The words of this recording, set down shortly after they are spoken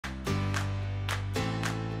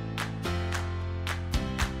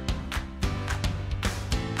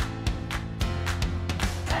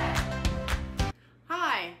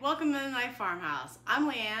Welcome to Mennonite Farmhouse. I'm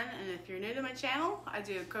Leanne, and if you're new to my channel, I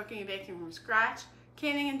do cooking and baking from scratch,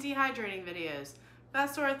 canning and dehydrating videos. If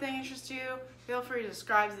that sort of thing interests you, feel free to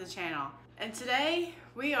subscribe to the channel. And today,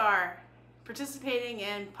 we are participating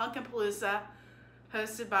in Pumpkin Palooza,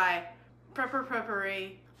 hosted by Prepper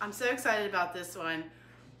Preppery. I'm so excited about this one.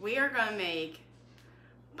 We are going to make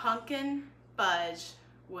pumpkin fudge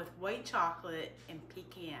with white chocolate and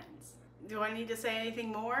pecans. Do I need to say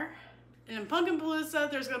anything more? And in Pumpkin Palooza,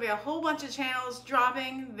 there's going to be a whole bunch of channels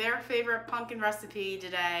dropping their favorite pumpkin recipe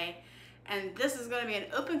today. And this is going to be an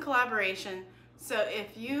open collaboration. So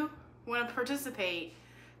if you want to participate,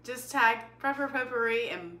 just tag Prepper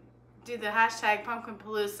Preppery and do the hashtag Pumpkin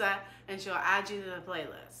Palooza, and she'll add you to the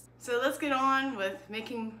playlist. So let's get on with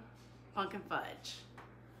making pumpkin fudge.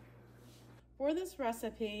 For this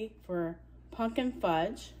recipe for pumpkin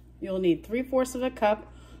fudge, you'll need 3/4 of a cup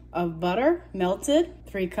of butter melted,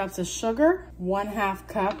 3 cups of sugar, 1/2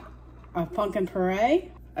 cup of pumpkin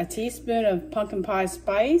puree, a teaspoon of pumpkin pie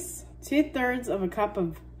spice, 2/3 of a cup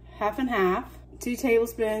of half and half, 2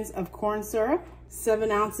 tablespoons of corn syrup,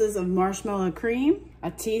 7 ounces of marshmallow cream,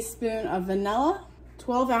 a teaspoon of vanilla,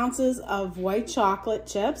 12 ounces of white chocolate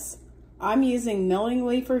chips. I'm using melting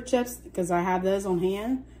wafer chips because I have those on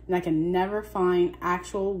hand and I can never find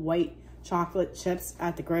actual white chocolate chips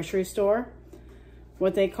at the grocery store.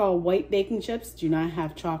 What they call white baking chips do not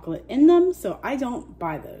have chocolate in them, so I don't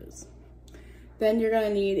buy those. Then you're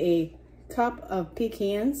going to need a cup of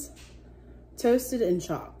pecans, toasted and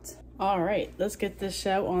chopped. All right, let's get this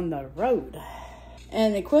show on the road.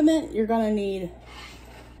 And equipment, you're going to need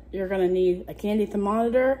a candy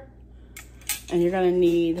thermometer, and you're going to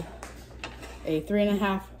need a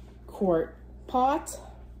 3.5 quart pot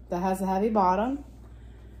that has a heavy bottom,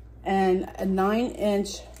 and a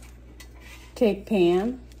 9-inch cake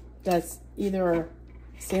pan that's either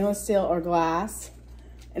stainless steel or glass.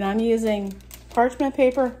 And I'm using parchment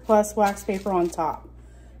paper plus wax paper on top.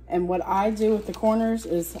 And what I do with the corners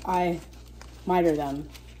is I miter them.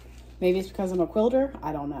 Maybe it's because I'm a quilter,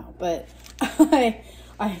 I don't know. But I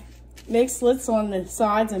make slits on the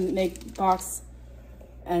sides and make box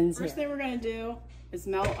ends. First thing we're gonna do is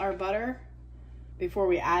melt our butter before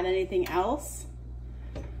we add anything else.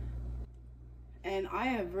 And I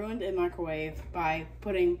have ruined a microwave by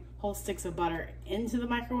putting whole sticks of butter into the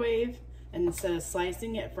microwave instead of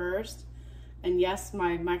slicing it first. And yes,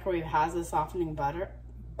 my microwave has a softening butter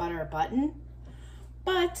button,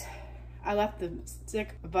 but I left the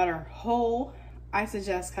stick of butter whole. I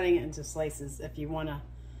suggest cutting it into slices if you want to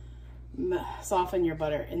soften your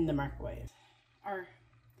butter in the microwave.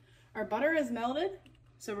 Our butter is melted,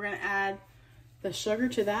 so we're going to add the sugar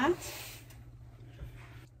to that.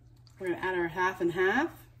 We're going to add our half and half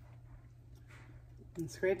and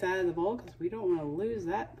scrape that out of the bowl because we don't want to lose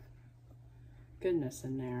that goodness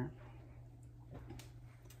in there.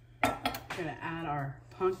 We're going to add our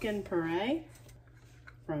pumpkin puree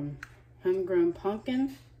from Homegrown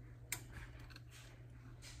Pumpkin.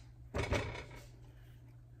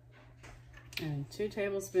 And 2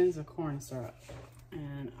 tablespoons of corn syrup.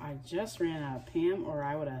 And I just ran out of Pam, or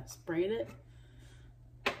I would have sprayed it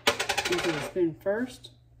into the spoon first.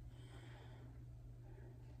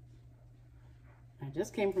 I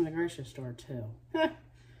just came from the grocery store too.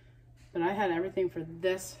 But I had everything for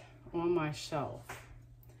this on my shelf,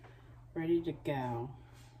 ready to go.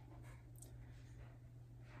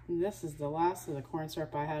 And this is the last of the corn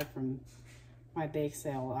syrup I had from my bake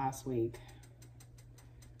sale last week.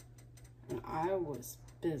 And I was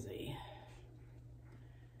busy.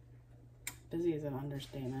 Busy is an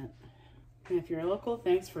understatement. And if you're local,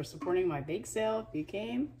 thanks for supporting my bake sale if you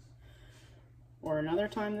came. Or another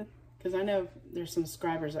time, because I know there's some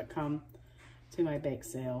subscribers that come to my bake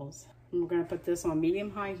sales. And we're going to put this on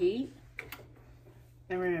medium-high heat.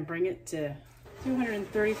 And we're going to bring it to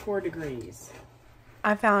 234 degrees.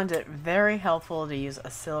 I found it very helpful to use a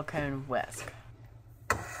silicone whisk.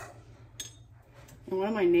 And one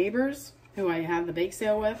of my neighbors, who I have the bake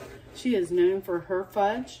sale with, she is known for her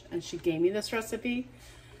fudge, and she gave me this recipe.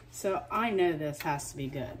 So I know this has to be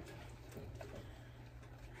good.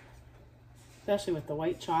 Especially with the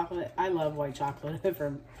white chocolate. I love white chocolate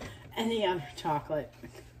over any other chocolate.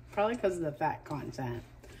 Probably because of the fat content.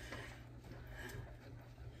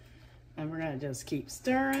 And we're going to just keep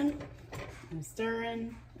stirring and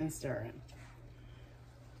stirring and stirring.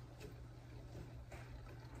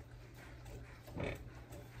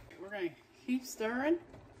 We're going to keep stirring.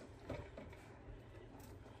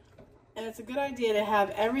 And it's a good idea to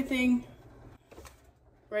have everything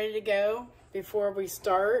ready to go before we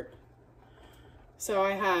start. So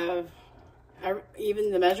I have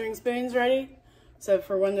even the measuring spoons ready. So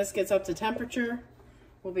for when this gets up to temperature,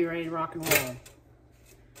 we'll be ready to rock and roll.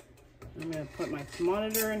 I'm gonna put my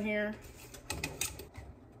monitor in here.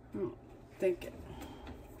 I don't think it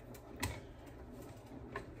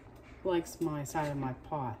likes my side of my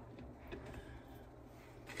pot.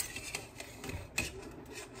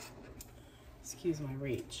 Excuse my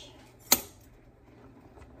reach.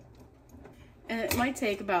 And it might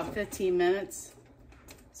take about 15 minutes.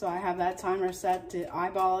 So I have that timer set to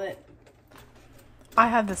eyeball it. I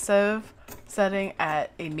have the stove setting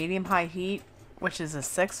at a medium-high heat, which is a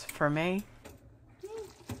 6 for me.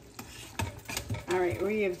 All right,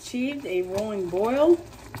 we have achieved a rolling boil,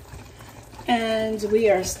 and we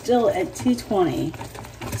are still at 220.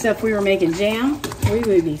 So if we were making jam, we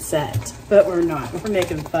would be set, but we're not. We're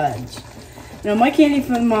making fudge. Now my candy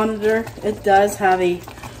food monitor, it does have a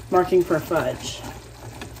marking for fudge.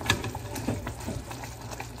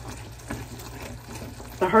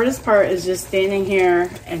 The hardest part is just standing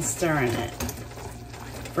here and stirring it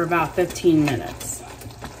for about 15 minutes.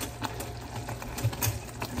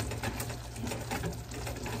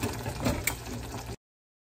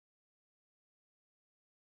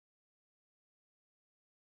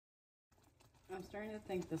 I'm starting to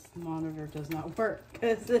think this monitor does not work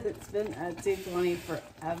because it's been at 220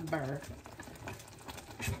 forever.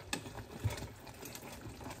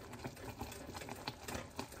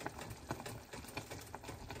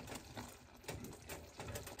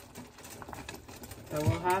 So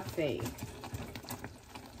we'll have faith.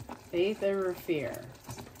 Faith over fear.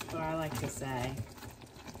 That's what I like to say.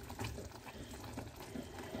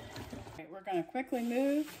 Right, we're going to quickly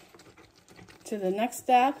move to the next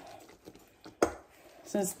step.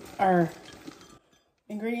 Since our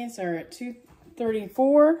ingredients are at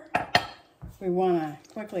 234, we want to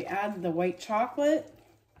quickly add the white chocolate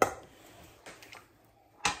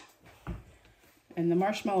and the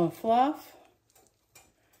marshmallow fluff.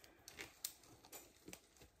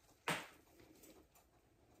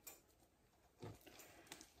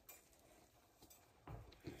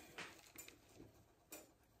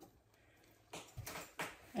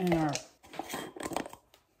 And our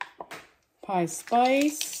pie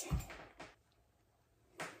spice.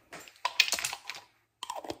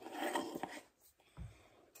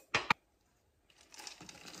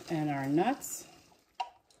 And our nuts.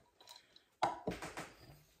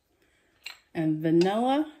 And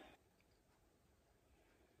vanilla.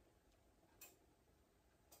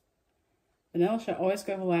 Vanilla should always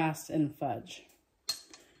go last in fudge.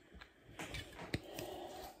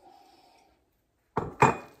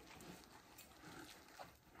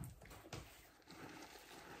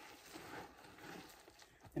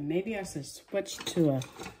 And maybe I should switch to a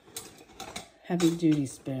heavy-duty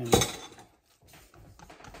spoon.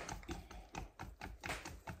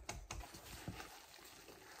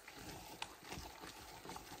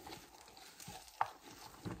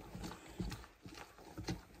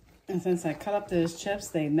 And since I cut up those chips,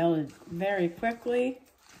 they melted very quickly.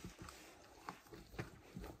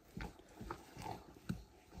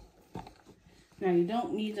 Now you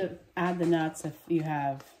don't need to add the nuts if you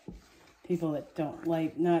have people that don't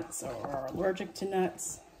like nuts or are allergic to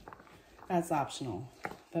nuts. That's optional,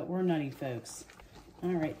 but we're nutty folks.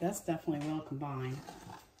 All right, that's definitely well combined.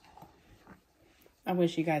 I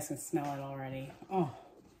wish you guys could smell it already. Oh,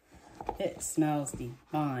 it smells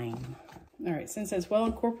divine. All right, since it's well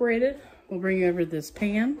incorporated, we'll bring you over to this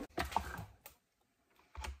pan.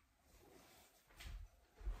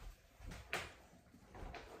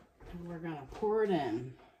 And we're gonna pour it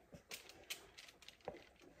in.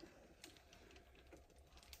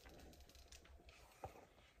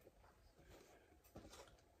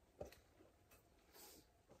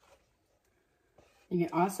 You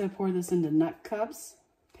can also pour this into nut cups,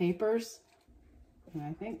 papers, and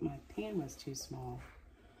I think my pan was too small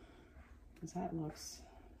because that looks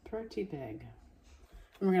pretty big.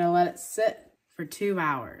 And we're gonna let it sit for 2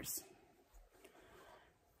 hours.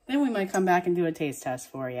 Then we might come back and do a taste test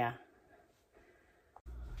for you.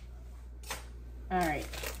 All right,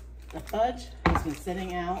 the fudge has been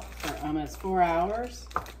sitting out for almost 4 hours,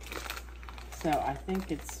 so I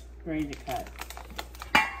think it's ready to cut.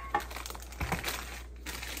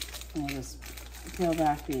 And we'll just peel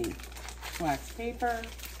back the wax paper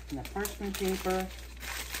and the parchment paper.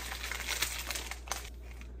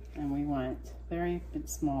 And we want very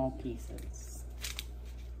small pieces.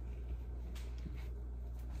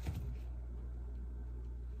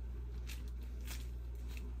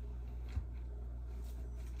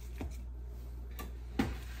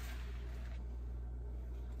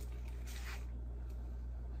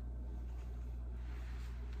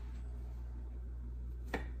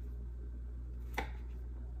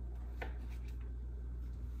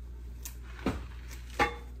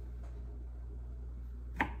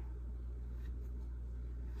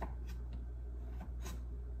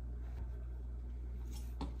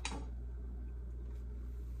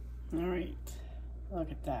 Alright, look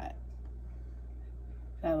at that.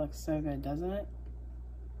 That looks so good, doesn't it?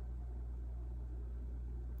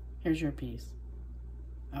 Here's your piece.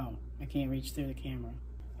 Oh, I can't reach through the camera.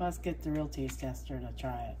 Let's get the real taste tester to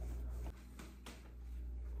try it.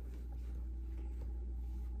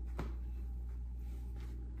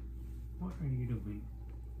 What are you doing?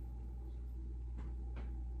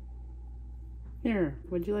 Here,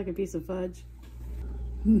 would you like a piece of fudge?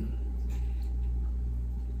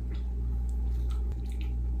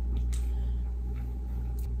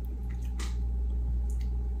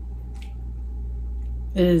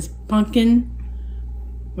 It is pumpkin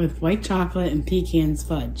with white chocolate and pecans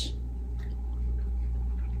fudge.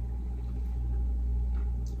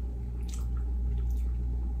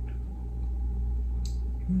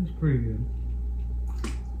 That's pretty good.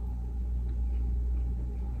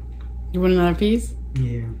 You want another piece?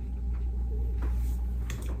 Yeah.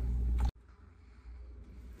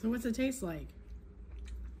 So what's it taste like?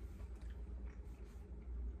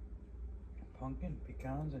 Pumpkin,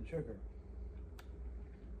 pecans, and sugar.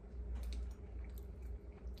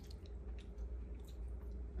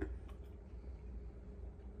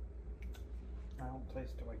 I don't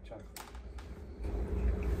taste the white chocolate.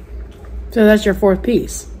 So that's your fourth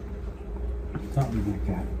piece. Something like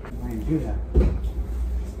that. I can do that.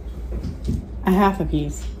 A half a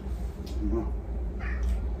piece. No.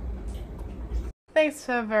 Thanks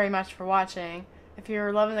so very much for watching. If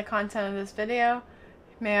you're loving the content of this video,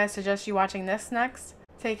 may I suggest you watching this next?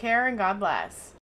 Take care and God bless.